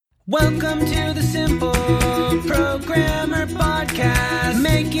Welcome to the Simple Programmer Podcast,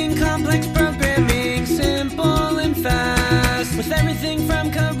 making complex programming simple and fast, with everything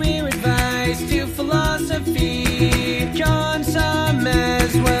from career advice to philosophy. John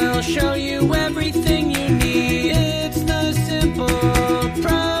Summers will show you everything you need. It's the Simple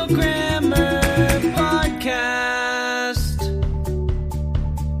Programmer Podcast.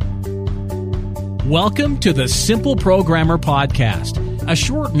 Welcome to the Simple Programmer Podcast, a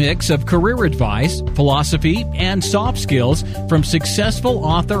short mix of career advice, philosophy, and soft skills from successful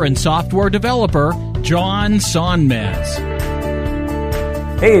author and software developer John Sonmez.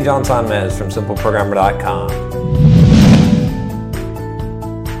 Hey, John Sonmez from SimpleProgrammer.com.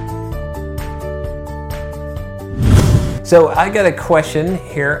 So I got a question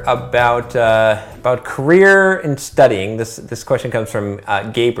here about career and studying. This question comes from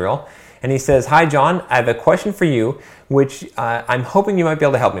Gabriel, and he says, "Hi, John. I have a question for you, which I'm hoping you might be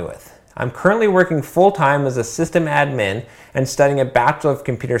able to help me with. I'm currently working full-time as a system admin and studying a Bachelor of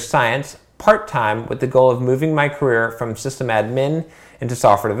Computer Science part-time with the goal of moving my career from system admin into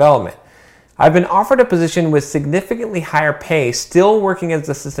software development. I've been offered a position with significantly higher pay, still working as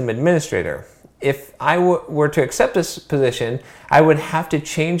a system administrator. If I were to accept this position, I would have to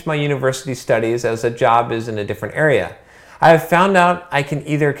change my university studies as the job is in a different area. I have found out I can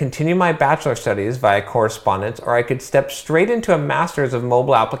either continue my bachelor studies via correspondence or I could step straight into a master's of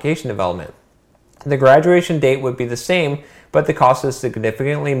mobile application development. The graduation date would be the same, but the cost is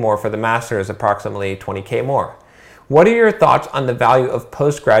significantly more for the master's, approximately $20,000 more. What are your thoughts on the value of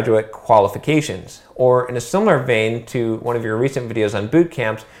postgraduate qualifications? Or in a similar vein to one of your recent videos on boot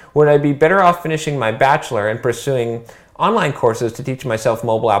camps, would I be better off finishing my bachelor and pursuing online courses to teach myself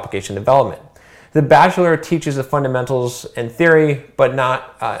mobile application development? The bachelor teaches the fundamentals and theory, but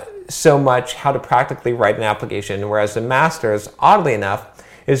not so much how to practically write an application, whereas the master's, oddly enough,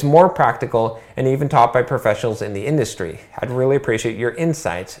 is more practical and even taught by professionals in the industry. I'd really appreciate your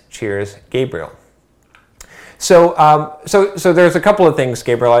insights. Cheers, Gabriel." So there's a couple of things,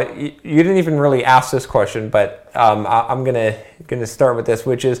 Gabriel. You didn't even really ask this question, but I'm gonna start with this,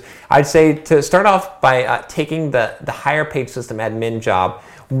 which is I'd say to start off by taking the higher paid system admin job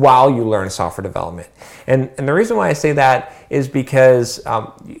while you learn software development. And the reason why I say that is because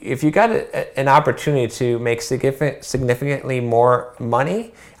if you got an opportunity to make significantly more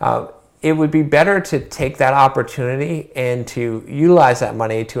money, it would be better to take that opportunity and to utilize that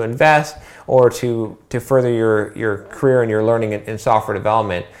money to invest or to further your career and your learning in software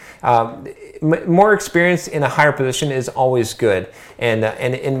development. More experience in a higher position is always good, and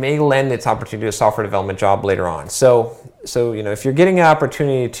it may lend its opportunity to a software development job later on. So if you're getting an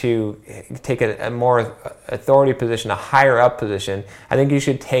opportunity to take a more authority position, a higher up position, I think you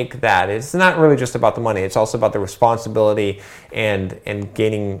should take that. It's not really just about the money; it's also about the responsibility and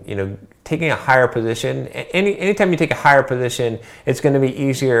gaining, taking a higher position. Anytime you take a higher position, it's going to be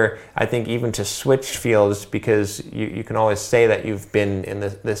easier, I think, even to switch fields because you can always say that you've been in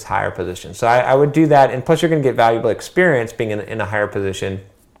this higher position. So I would do that, and plus you're going to get valuable experience being in a higher position.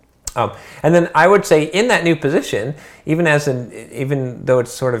 And then I would say in that new position, even though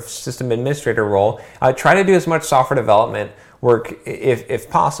it's sort of system administrator role, try to do as much software development work if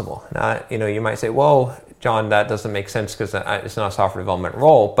possible. You might say, "Well, John, that doesn't make sense because it's not a software development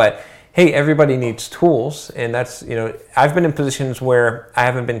role," but hey, everybody needs tools, and that's, I've been in positions where I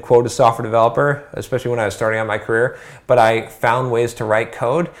haven't been quoted as a software developer, especially when I was starting out my career, but I found ways to write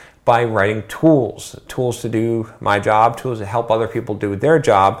code by writing tools to do my job, tools to help other people do their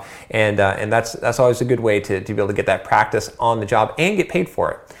job, and that's always a good way to be able to get that practice on the job and get paid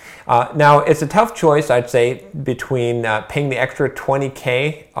for it. Now, it's a tough choice, I'd say, between paying the extra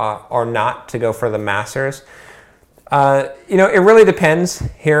 $20,000 or not to go for the master's. It really depends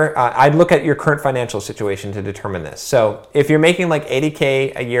here. I'd look at your current financial situation to determine this. So if you're making like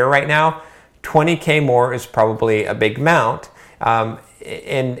 $80,000 a year right now, $20,000 more is probably a big amount.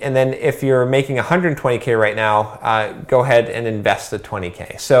 And then if you're making $120,000 right now, go ahead and invest the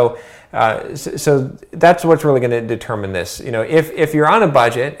 $20,000. So that's what's really going to determine this. If you're on a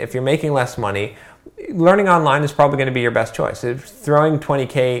budget, if you're making less money, learning online is probably going to be your best choice. If throwing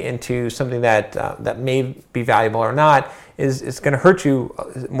 $20,000 into something that may be valuable or not is going to hurt you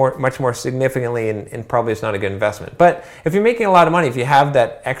much more significantly, and probably it's not a good investment. But if you're making a lot of money, if you have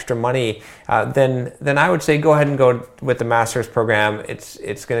that extra money, then I would say go ahead and go with the master's program.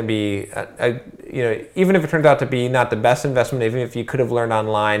 It's going to be even if it turns out to be not the best investment, even if you could have learned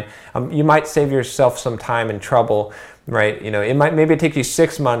online, you might save yourself some time and trouble. Right, maybe it takes you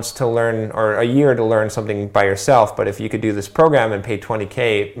 6 months to learn or a year to learn something by yourself. But if you could do this program and pay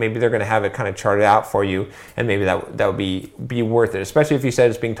 $20,000, maybe they're going to have it kind of charted out for you, and maybe that would be be worth it, especially if you said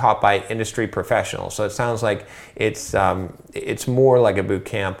it's being taught by industry professionals. So it sounds like it's more like a boot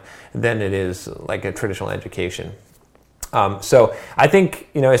camp than it is like a traditional education. So I think,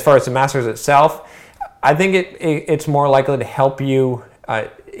 as far as the master's itself, I think it's more likely to help you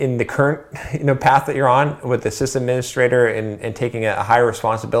in the current path that you're on with the system administrator and taking a higher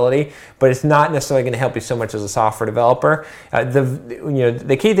responsibility, but it's not necessarily going to help you so much as a software developer.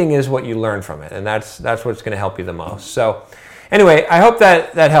 The key thing is what you learn from it, and that's what's going to help you the most. So anyway, I hope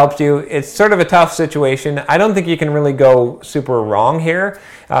that helps you. It's sort of a tough situation. I don't think you can really go super wrong here,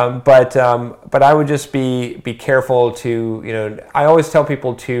 but I would just be careful to, I always tell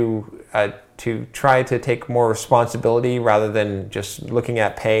people to try to take more responsibility rather than just looking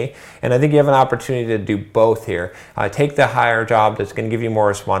at pay. And I think you have an opportunity to do both here. Take the higher job that's going to give you more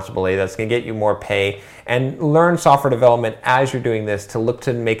responsibility, that's going to get you more pay, and learn software development as you're doing this to look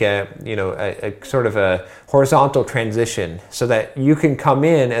to make a sort of a horizontal transition so that you can come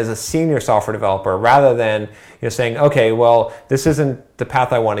in as a senior software developer rather than saying, okay, well, this isn't the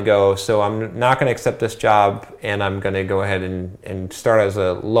path I want to go, so I'm not going to accept this job and I'm going to go ahead and start as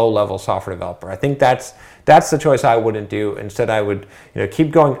a low-level software developer. I think that's the choice I wouldn't do. Instead, I would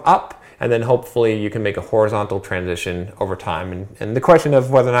keep going up, and then hopefully you can make a horizontal transition over time. And the question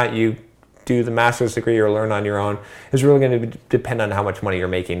of whether or not you do the master's degree or learn on your own is really going to depend on how much money you're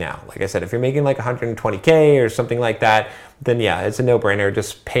making now. Like I said, if you're making like $120K or something like that, then yeah, it's a no-brainer.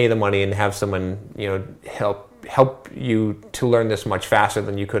 Just pay the money and have someone help you to learn this much faster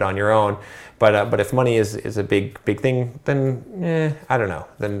than you could on your own. But if money is a big thing, then I don't know.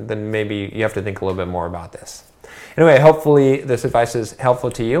 Then maybe you have to think a little bit more about this. Anyway, hopefully this advice is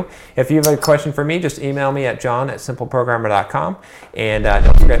helpful to you. If you have a question for me, just email me at john@simpleprogrammer.com. And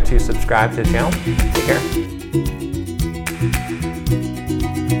don't forget to subscribe to the channel. Take care.